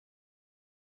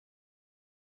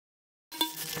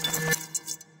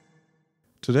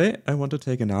Today I want to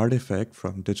take an artifact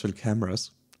from digital cameras,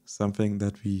 something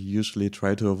that we usually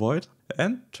try to avoid,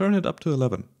 and turn it up to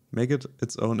 11. Make it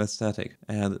its own aesthetic.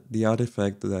 And the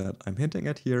artifact that I'm hinting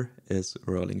at here is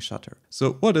rolling shutter.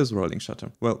 So what is rolling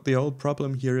shutter? Well, the old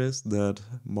problem here is that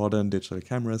modern digital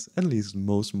cameras, at least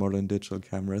most modern digital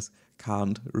cameras,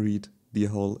 can't read the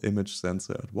whole image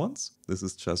sensor at once. This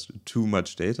is just too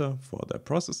much data for their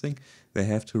processing. They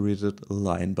have to read it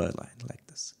line by line like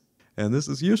this. And this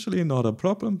is usually not a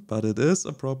problem, but it is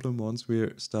a problem once we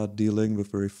start dealing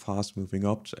with very fast moving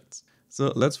objects.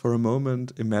 So let's for a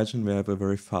moment imagine we have a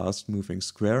very fast moving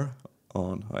square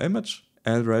on our image.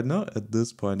 And right now, at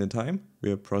this point in time,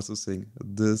 we are processing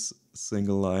this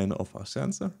single line of our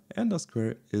sensor, and the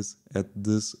square is at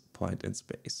this point in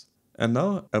space. And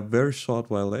now, a very short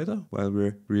while later, while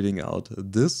we're reading out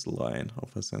this line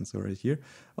of our sensor right here,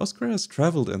 our square has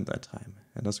traveled in that time,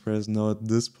 and our square is now at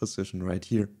this position right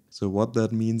here. So what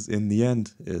that means in the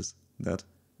end is that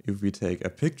if we take a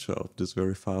picture of this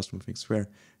very fast moving square,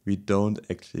 we don't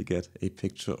actually get a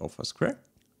picture of a square.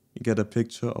 You get a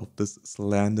picture of this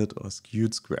slanted or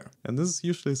skewed square. And this is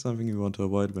usually something you want to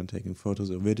avoid when taking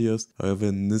photos or videos. However,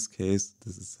 in this case,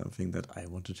 this is something that I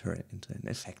want to turn into an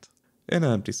effect. In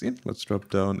an empty scene, let's drop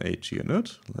down a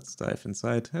geonode. Let's dive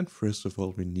inside. And first of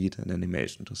all, we need an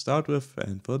animation to start with.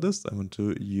 And for this, I want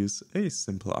to use a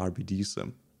simple RBD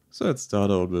Sim. So let's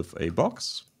start out with a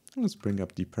box. Let's bring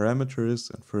up the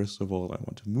parameters. And first of all, I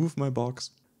want to move my box.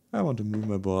 I want to move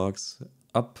my box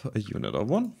up a unit of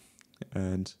 1.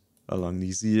 And along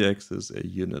the z-axis, a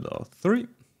unit of 3.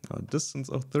 A distance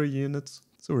of 3 units.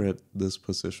 So we're at this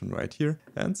position right here.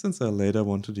 And since I later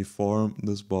want to deform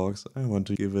this box, I want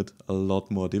to give it a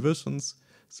lot more divisions.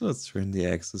 So let's turn the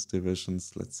axis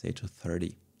divisions, let's say, to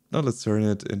 30. Now let's turn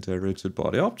it into a rigid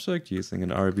body object using an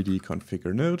RBD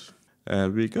configure node.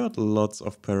 And we got lots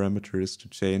of parameters to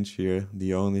change here.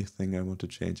 The only thing I want to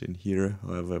change in here,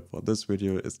 however, for this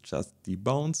video is just the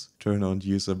bounce. Turn on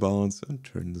user bounce and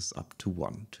turn this up to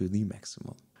 1 to the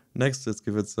maximum. Next, let's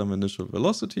give it some initial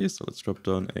velocity. So let's drop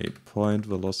down a point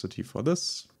velocity for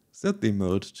this. Set the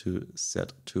mode to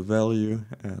set to value.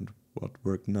 And what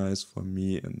worked nice for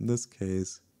me in this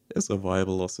case is a y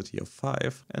velocity of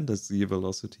 5 and a z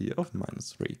velocity of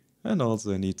 -3. And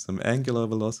also I need some angular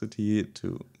velocity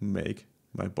to make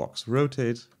my box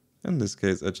rotate. In this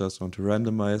case, I just want to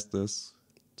randomize this.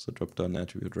 So drop down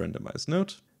attribute randomize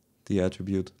node. The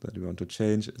attribute that we want to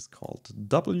change is called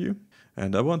W.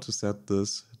 And I want to set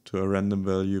this to a random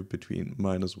value between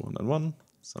 -1 and 1,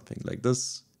 something like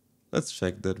this. Let's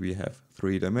check that we have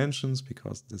 3 dimensions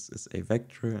because this is a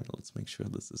vector, and let's make sure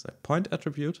this is a point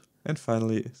attribute. And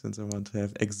finally, since I want to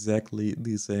have exactly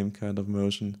the same kind of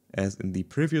motion as in the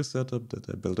previous setup that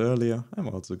I built earlier, I'm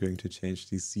also going to change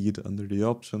the seed under the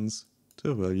options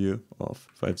to a value of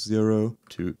 50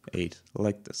 to 8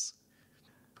 like this.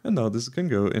 And now this can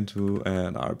go into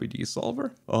an RBD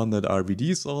solver. On that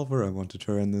RBD solver, I want to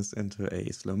turn this into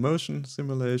a slow motion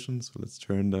simulation. So let's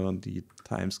turn down the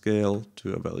time scale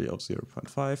to a value of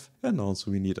 0.5. And also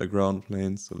we need a ground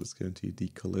plane. So let's go into the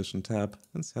collision tab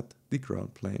and set the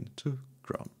ground plane to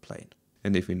ground plane.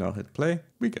 And if we now hit play,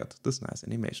 we get this nice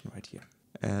animation right here.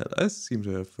 And I seem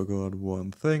to have forgot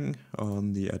one thing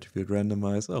on the attribute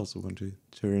randomize. I also want to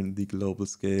turn the global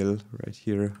scale right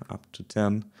here up to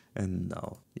 10. And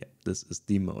now, yeah, this is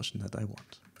the motion that I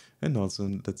want. And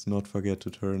also, let's not forget to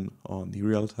turn on the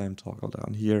real-time toggle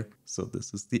down here. So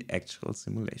this is the actual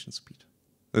simulation speed.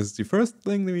 This is the first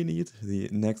thing that we need. The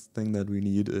next thing that we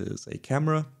need is a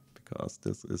camera, because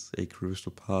this is a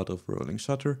crucial part of rolling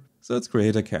shutter. So let's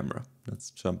create a camera. Let's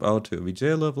jump out to a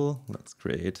VJ level. Let's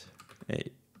create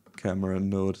a camera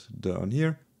node down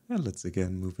here, and let's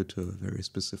again move it to a very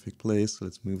specific place.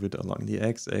 Let's move it along the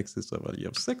x-axis a value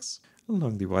of 6,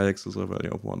 along the y-axis a value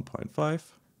of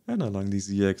 1.5, and along the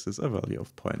z-axis a value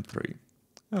of 0.3.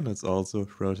 And let's also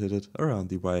rotate it around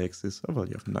the y-axis a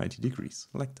value of 90 degrees,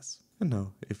 like this. And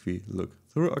now if we look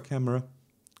through our camera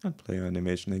and play our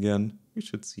animation again, we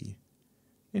should see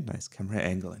a nice camera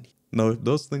angle in here. Now with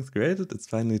those things created, it's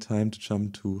finally time to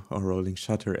jump to our rolling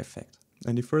shutter effect.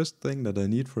 And the first thing that I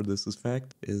need for this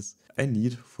effect is I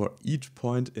need for each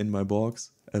point in my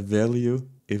box a value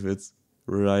if it's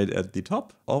right at the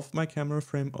top of my camera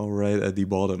frame or right at the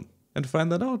bottom. And to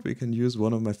find that out, we can use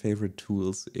one of my favorite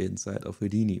tools inside of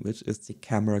Houdini, which is the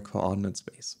camera coordinate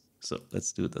space. So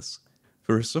let's do this.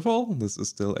 First of all, this is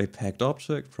still a packed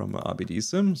object from RBD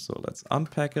Sim, so let's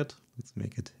unpack it. Let's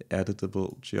make it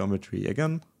editable geometry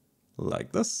again,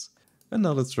 like this. And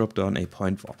now let's drop down a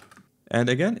point warp. And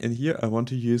again, in here, I want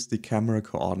to use the camera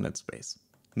coordinate space.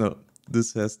 Now,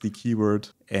 this has the keyword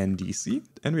NDC,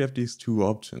 and we have these two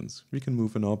options. We can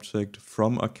move an object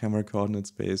from a camera coordinate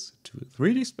space to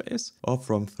 3D space, or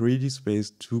from 3D space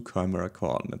to camera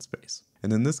coordinate space.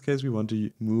 And in this case, we want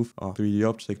to move our 3D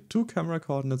object to camera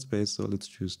coordinate space, so let's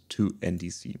choose to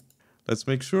NDC. Let's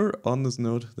make sure on this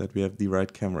node that we have the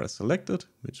right camera selected,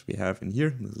 which we have in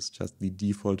here. This is just the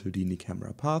default Houdini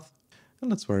camera path. And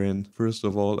let's vary in, first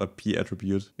of all, a P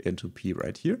attribute into P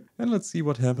right here. And let's see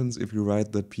what happens if you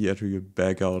write that P attribute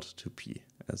back out to P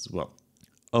as well.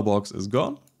 Our box is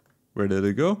gone. Where did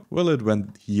it go? Well, it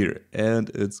went here, and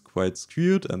it's quite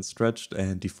skewed and stretched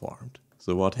and deformed.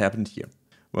 So what happened here?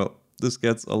 Well, this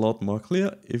gets a lot more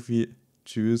clear if we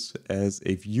choose as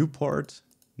a viewport,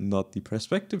 not the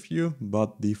perspective view,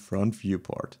 but the front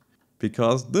viewport.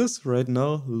 Because this right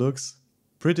now looks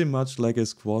pretty much like a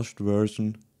squashed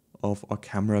version of our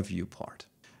camera viewport.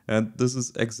 And this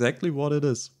is exactly what it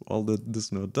is. All that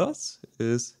this node does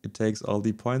is it takes all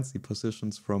the points, the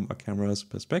positions from a camera's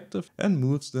perspective and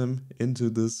moves them into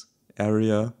this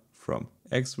area from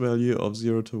X value of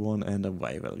 0 to 1 and a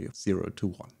Y value of 0 to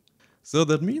 1. So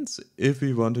that means if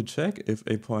we want to check if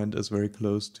a point is very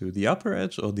close to the upper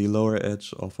edge or the lower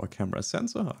edge of our camera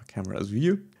sensor, our camera's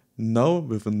view, now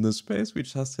within this space we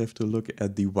just have to look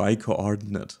at the Y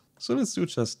coordinate. So let's do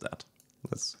just that.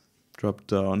 Let's drop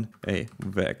down a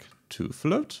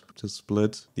vec2float to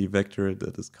split the vector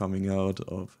that is coming out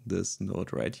of this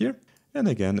node right here. And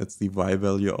again, it's the Y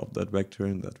value of that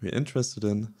vector that we're interested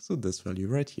in, so this value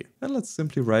right here. And let's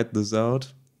simply write this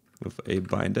out with a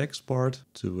bind export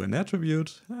to an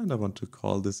attribute, and I want to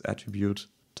call this attribute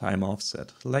time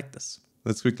offset like this.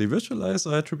 Let's quickly visualize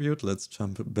our attribute. Let's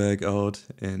jump back out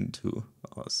into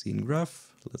our scene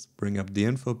graph. Let's bring up the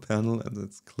info panel and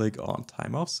let's click on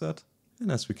time offset.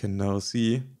 And as we can now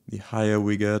see, the higher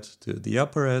we get to the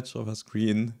upper edge of our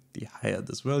screen, the higher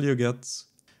this value gets.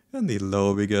 And the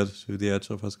lower we get to the edge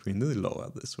of our screen, the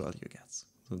lower this value gets.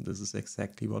 So this is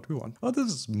exactly what we want. Or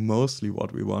this is mostly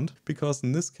what we want, because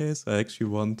in this case, I actually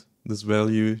want this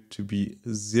value to be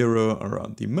 0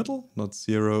 around the middle, not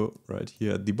 0 right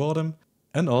here at the bottom.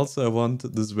 And also I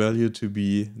want this value to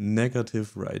be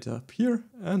negative right up here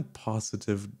and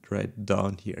positive right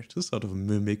down here to sort of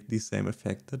mimic the same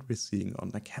effect that we're seeing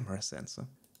on the camera sensor.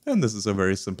 And this is a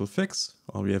very simple fix.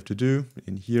 All we have to do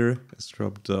in here is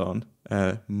drop down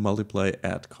a multiply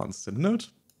add constant node.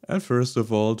 And first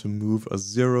of all, to move a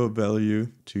 0 value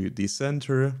to the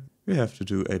center, we have to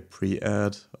do a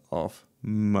pre-add of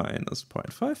minus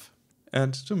 0.5.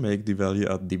 And to make the value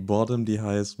at the bottom the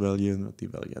highest value, not the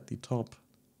value at the top,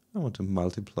 I want to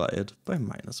multiply it by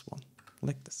minus 1,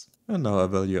 like this. And now a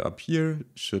value up here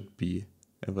should be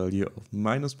a value of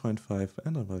minus 0.5,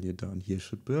 and a value down here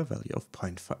should be a value of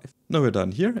 0.5. Now we're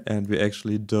done here, and we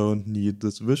actually don't need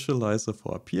this visualizer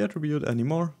for a P attribute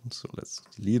anymore. So let's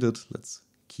delete it. Let's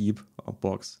keep our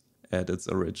box at its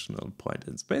original point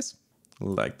in space,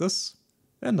 like this.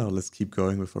 And now let's keep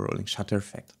going with a rolling shutter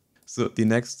effect. So the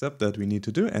next step that we need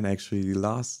to do, and actually the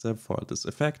last step for this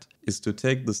effect, is to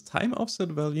take this time offset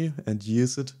value and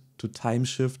use it to time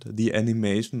shift the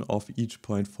animation of each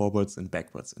point forwards and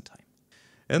backwards in time.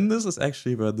 And this is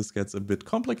actually where this gets a bit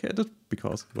complicated,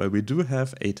 because while we do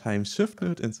have a time shift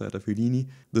node inside of Houdini,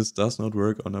 this does not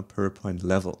work on a per point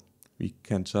level. We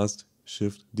can just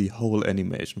shift the whole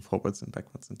animation forwards and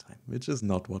backwards in time, which is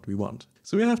not what we want.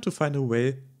 So we have to find a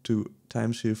way to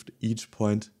time shift each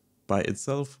point by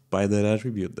itself by that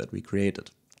attribute that we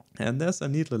created. And there's a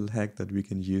neat little hack that we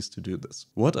can use to do this.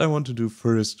 What I want to do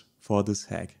first for this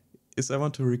hack is I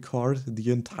want to record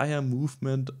the entire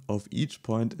movement of each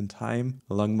point in time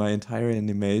along my entire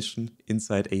animation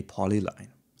inside a polyline.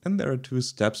 And there are two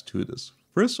steps to this.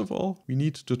 First of all, we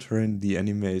need to turn the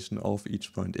animation of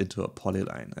each point into a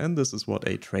polyline, and this is what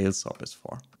a trail sub is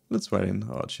for. Let's write in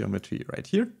our geometry right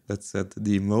here. Let's set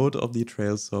the mode of the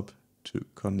trail sub to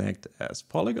connect as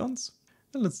polygons,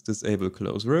 and let's disable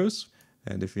close rows.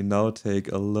 And if we now take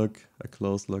a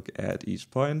close look at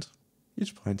each point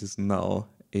is now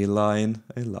a line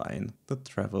that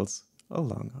travels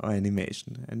along our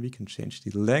animation, and we can change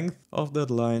the length of that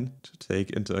line to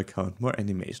take into account more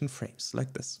animation frames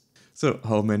like this. So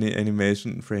how many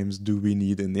animation frames do we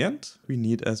need in the end? We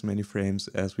need as many frames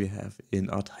as we have in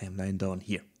our timeline down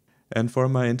here. And for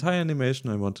my entire animation,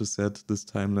 I want to set this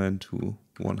timeline to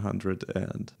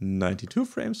 192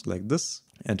 frames like this.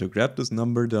 And to grab this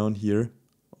number down here,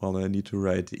 all I need to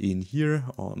write in here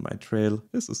on my trail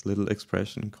is this little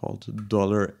expression called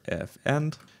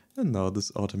 $fend. And now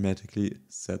this automatically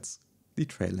sets the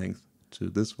trail length to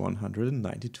this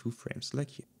 192 frames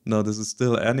like here. Now this is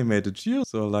still animated geo,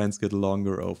 so our lines get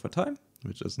longer over time,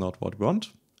 which is not what we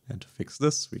want. And to fix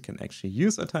this, we can actually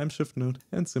use a time shift node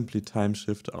and simply time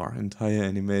shift our entire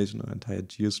animation or entire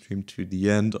geostream to the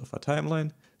end of a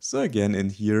timeline. So again,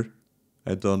 in here,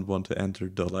 I don't want to enter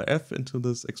 $f into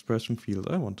this expression field.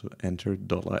 I want to enter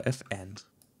 $fend.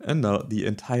 And now the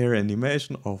entire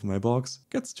animation of my box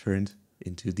gets turned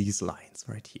into these lines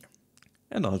right here.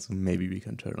 And also maybe we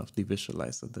can turn off the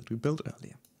visualizer that we built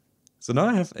earlier. So now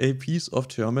I have a piece of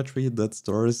geometry that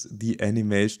stores the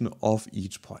animation of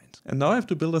each point. And now I have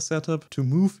to build a setup to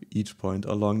move each point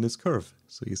along this curve.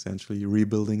 So essentially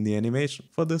rebuilding the animation.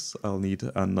 For this, I'll need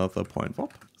another point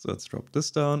warp. So let's drop this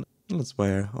down. And let's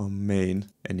wire our main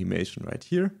animation right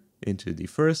here into the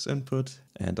first input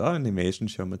and our animation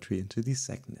geometry into the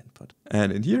second input.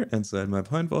 And in here, inside my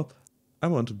point warp, I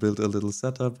want to build a little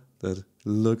setup that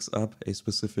looks up a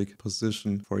specific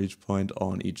position for each point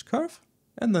on each curve,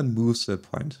 and then moves that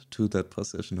point to that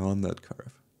position on that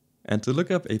curve. And to look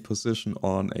up a position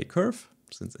on a curve,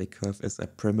 since a curve is a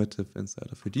primitive inside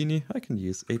of Houdini, I can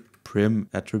use a prim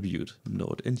attribute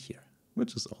node in here,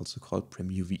 which is also called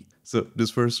primuv. So this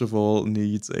first of all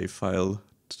needs a file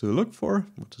to look for,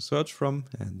 or to search from,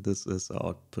 and this is our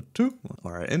output 2,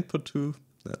 or our input 2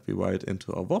 that we write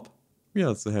into our warp. We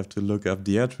also have to look up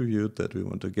the attribute that we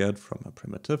want to get from a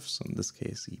primitive, so in this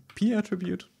case the p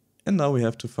attribute. And now we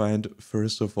have to find,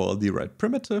 first of all, the right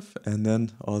primitive, and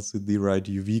then also the right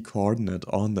UV coordinate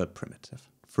on that primitive.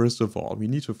 First of all, we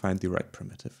need to find the right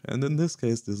primitive. And in this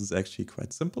case, this is actually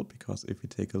quite simple, because if we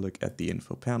take a look at the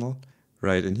info panel,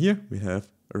 right in here, we have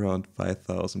around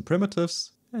 5,000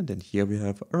 primitives, and in here we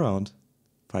have around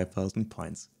 5,000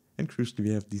 points. And crucially,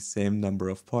 we have the same number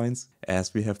of points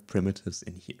as we have primitives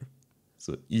in here.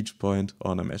 So each point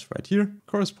on a mesh right here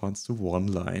corresponds to one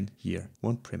line here,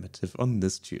 one primitive on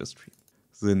this geostream.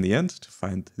 So in the end, to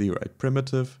find the right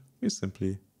primitive, we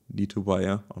simply need to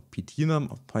wire our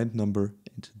ptnum, or point number,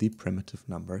 into the primitive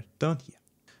number down here.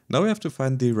 Now we have to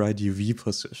find the right UV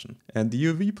position. And the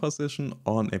UV position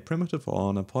on a primitive or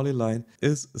on a polyline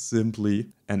is simply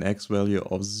an x value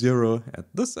of 0 at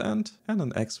this end and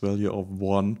an x value of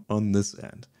 1 on this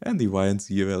end. And the y and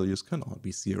z values can all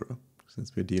be 0.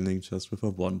 Since we're dealing just with a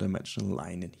one-dimensional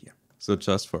line in here. So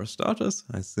just for starters,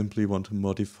 I simply want to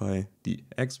modify the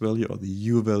x value or the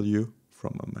u value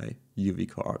from my UV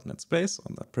coordinate space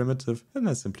on that primitive, and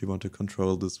I simply want to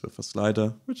control this with a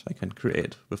slider, which I can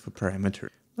create with a parameter.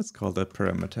 Let's call that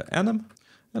parameter anim,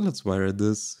 and let's wire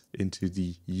this into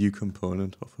the u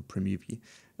component of a primuv.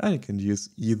 And I can use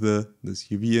either this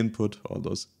UV input or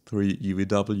those 3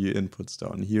 UVW inputs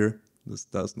down here. This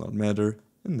does not matter.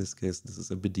 In this case, this is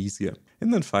a bit easier.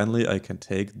 And then finally, I can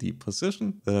take the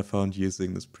position that I found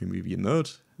using this primuv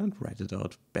node and write it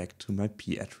out back to my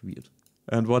p attribute.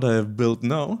 And what I have built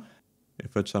now,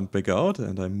 if I jump back out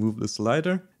and I move the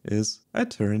slider, is I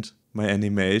turned my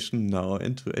animation now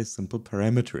into a simple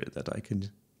parameter that I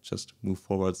can just move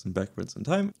forwards and backwards in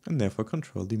time, and therefore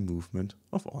control the movement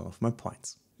of all of my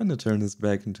points. And to turn this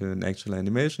back into an actual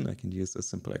animation, I can use a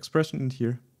simple expression in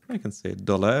here. I can say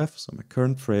 $f, so my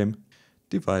current frame,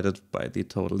 divided by the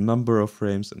total number of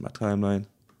frames in my timeline,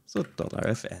 so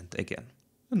 $fend again.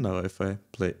 And now if I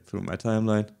play through my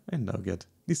timeline, I now get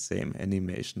the same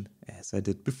animation as I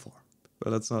did before.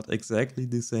 Well, it's not exactly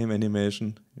the same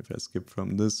animation. If I skip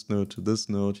from this node to this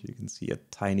node, you can see a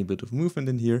tiny bit of movement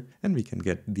in here, and we can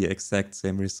get the exact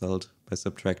same result by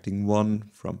subtracting 1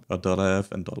 from a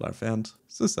 $f and $fend,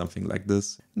 so something like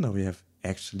this. And now we have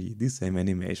actually the same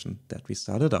animation that we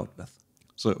started out with.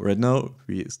 So right now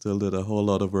we still did a whole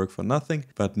lot of work for nothing,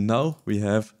 but now we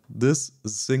have this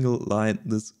single line,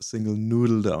 this single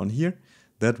noodle down here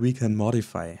that we can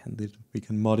modify, and that we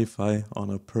can modify on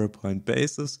a per point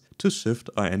basis to shift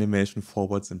our animation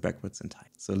forwards and backwards in time.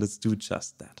 So let's do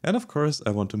just that. And of course I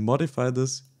want to modify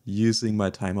this using my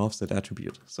time offset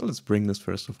attribute. So let's bring this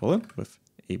first of all in with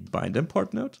a bind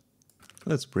import node.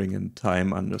 Let's bring in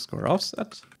time underscore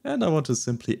offset, and I want to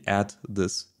simply add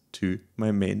this to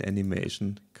my main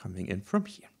animation coming in from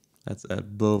here. Let's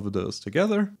add both of those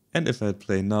together, and if I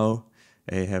play now,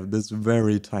 I have this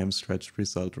very time stretched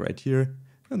result right here,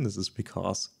 and this is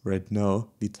because right now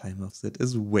the time offset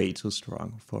is way too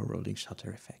strong for a rolling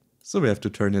shutter effect. So we have to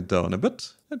turn it down a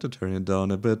bit, and to turn it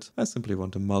down a bit, I simply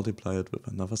want to multiply it with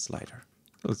another slider.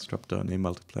 Let's drop down a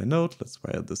multiply node, let's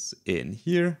wire this in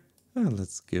here, and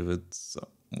let's give it some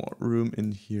more room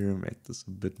in here, make this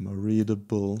a bit more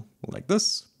readable, like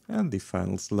this. And the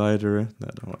final slider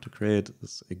that I want to create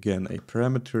is again a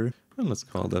parameter, and let's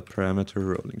call that parameter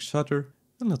rolling shutter,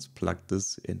 and let's plug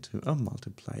this into a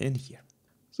multiply in here.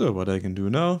 So what I can do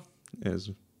now is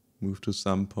move to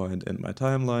some point in my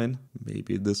timeline,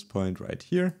 maybe this point right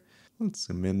here. Let's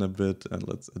zoom in a bit and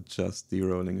let's adjust the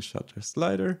rolling shutter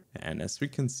slider. And as we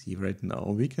can see right now,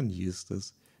 we can use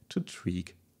this to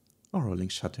tweak our rolling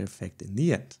shutter effect in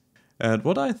the end. And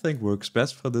what I think works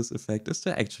best for this effect is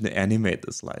to actually animate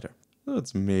the slider.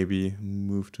 Let's maybe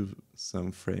move to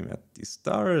some frame at the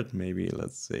start, maybe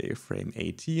let's say frame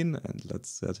 18, and let's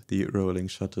set the rolling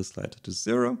shutter slider to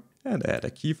 0 and add a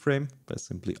keyframe by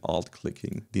simply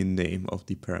alt-clicking the name of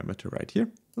the parameter right here.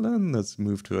 Then let's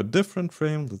move to a different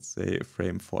frame, let's say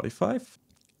frame 45,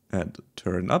 and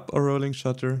turn up our rolling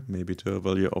shutter, maybe to a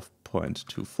value of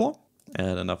 0.24,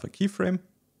 add another keyframe,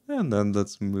 and then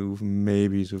let's move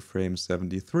maybe to frame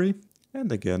 73. And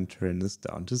again, turn this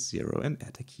down to 0 and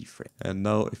add a keyframe. And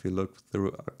now if we look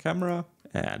through our camera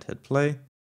and hit play,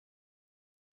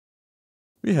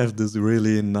 we have this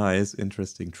really nice,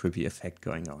 interesting, trippy effect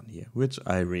going on here, which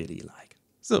I really like.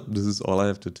 So this is all I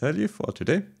have to tell you for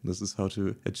today. This is how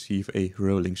to achieve a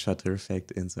rolling shutter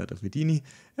effect inside of Houdini,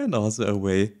 and also a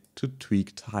way to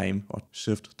tweak time or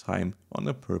shift time on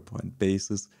a per point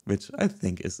basis, which I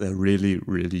think is a really,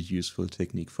 really useful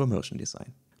technique for motion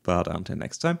design. But until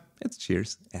next time, it's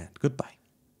cheers and goodbye.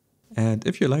 And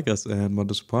if you like us and want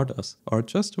to support us, or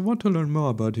just want to learn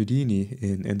more about Houdini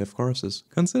in in-depth courses,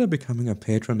 consider becoming a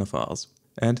patron of ours.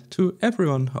 And to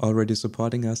everyone already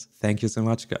supporting us, thank you so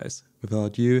much guys.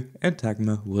 Without you,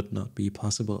 Entagma would not be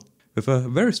possible. With a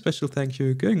very special thank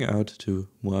you going out to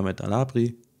Mohamed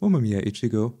Alabri, Umamiya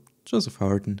Ichigo, Joseph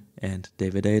Harden, and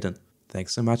David Aiden.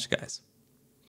 Thanks so much guys.